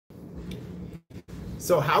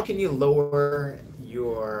So how can you lower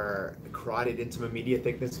your carotid intima media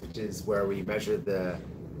thickness, which is where we measure the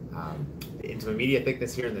intima media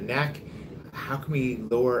thickness here in the neck? How can we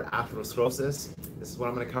lower atherosclerosis? This is what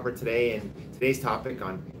I'm going to cover today in today's topic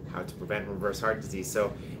on how to prevent reverse heart disease.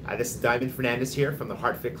 So this is Diamond Fernandez here from the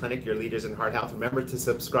Heart Fit Clinic, your leaders in heart health. Remember to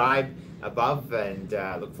subscribe above, and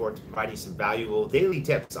look forward to providing some valuable daily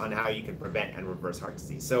tips on how you can prevent and reverse heart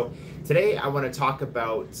disease. So today I want to talk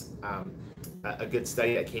about a good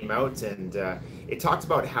study that came out, and it talked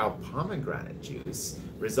about how pomegranate juice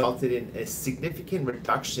resulted in a significant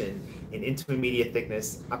reduction in intima media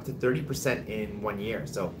thickness, up to 30% in 1 year.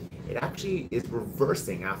 So it actually is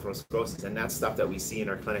reversing atherosclerosis, and that's stuff that we see in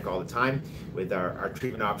our clinic all the time with our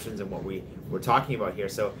treatment options and what we're talking about here.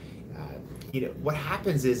 So what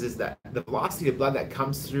happens is that the velocity of blood that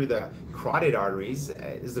comes through the carotid arteries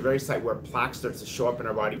is the very site where plaque starts to show up in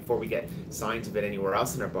our body before we get signs of it anywhere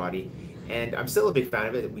else in our body. And I'm still a big fan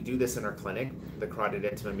of it. We do this in our clinic, the carotid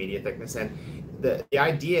intima media thickness. And the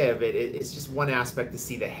idea of it is just one aspect to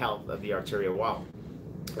see the health of the arterial wall.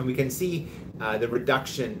 And we can see the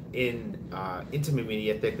reduction in intima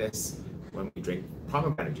media thickness when we drink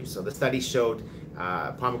pomegranate juice. So the study showed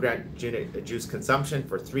pomegranate juice consumption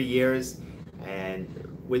for 3 years, and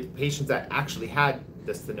with patients that actually had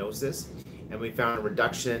the stenosis, and we found a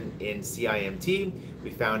reduction in CIMT,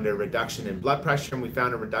 we found a reduction in blood pressure, and we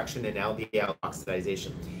found a reduction in LDL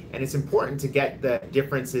oxidation. And it's important to get the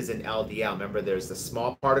differences in LDL. Remember, there's the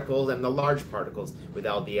small particles and the large particles with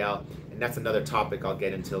LDL, and that's another topic I'll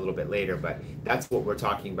get into a little bit later, but that's what we're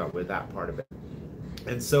talking about with that part of it.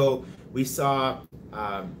 And so we saw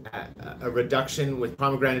a reduction with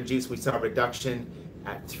pomegranate juice. We saw a reduction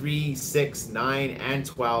at 3, 6, 9, and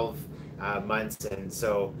 12 months. And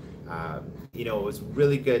so, it was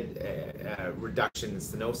really good reduction in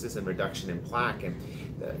stenosis and reduction in plaque. And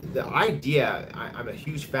the idea, I'm a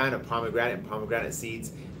huge fan of pomegranate and pomegranate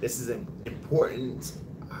seeds. This is an important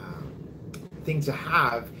thing to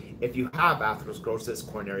have if you have atherosclerosis,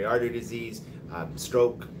 coronary artery disease,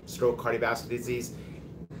 stroke, cardiovascular disease,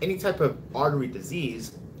 any type of artery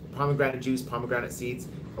disease. Pomegranate juice, pomegranate seeds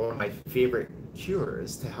are one of my favorite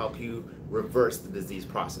cures to help you reverse the disease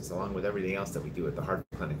process, along with everything else that we do at the Heart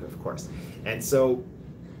Clinic, of course. And so,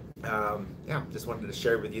 just wanted to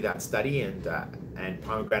share with you that study, and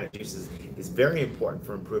pomegranate juice is very important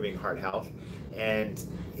for improving heart health. And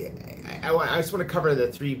I just want to cover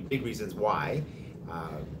the 3 big reasons why.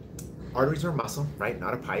 Arteries are muscle, right?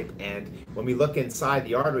 Not a pipe. And when we look inside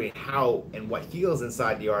the artery, how and what heals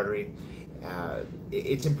inside the artery,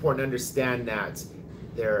 it's important to understand that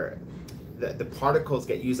the particles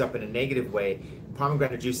get used up in a negative way.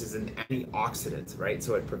 Pomegranate juice is an antioxidant, right?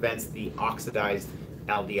 So it prevents the oxidized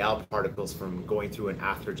LDL particles from going through an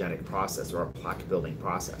atherogenic process or a plaque building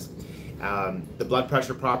process. The blood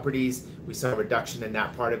pressure properties, we saw a reduction in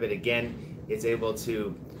that part of it. Again, it's able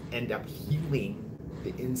to end up healing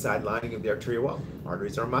the inside lining of the arterial wall.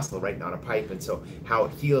 Arteries are muscle, right? Not a pipe. And so how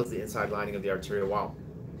it heals the inside lining of the arterial wall.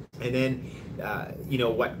 And then,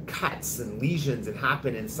 what cuts and lesions and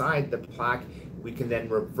happen inside the plaque, we can then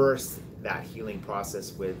reverse that healing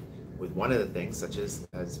process with one of the things, such as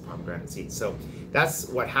pomegranate seeds. So that's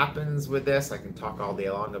what happens with this. I can talk all day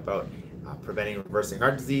long about preventing and reversing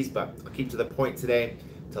heart disease, but I'll keep to the point today.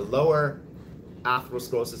 To lower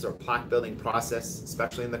atherosclerosis or plaque building process,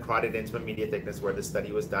 especially in the carotid intima media thickness where the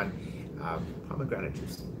study was done, pomegranate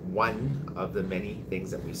juice, one of the many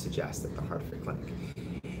things that we suggest at the Heart Fit Clinic.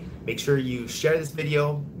 Make sure you share this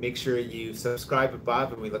video, make sure you subscribe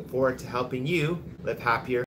above, and we look forward to helping you live happier,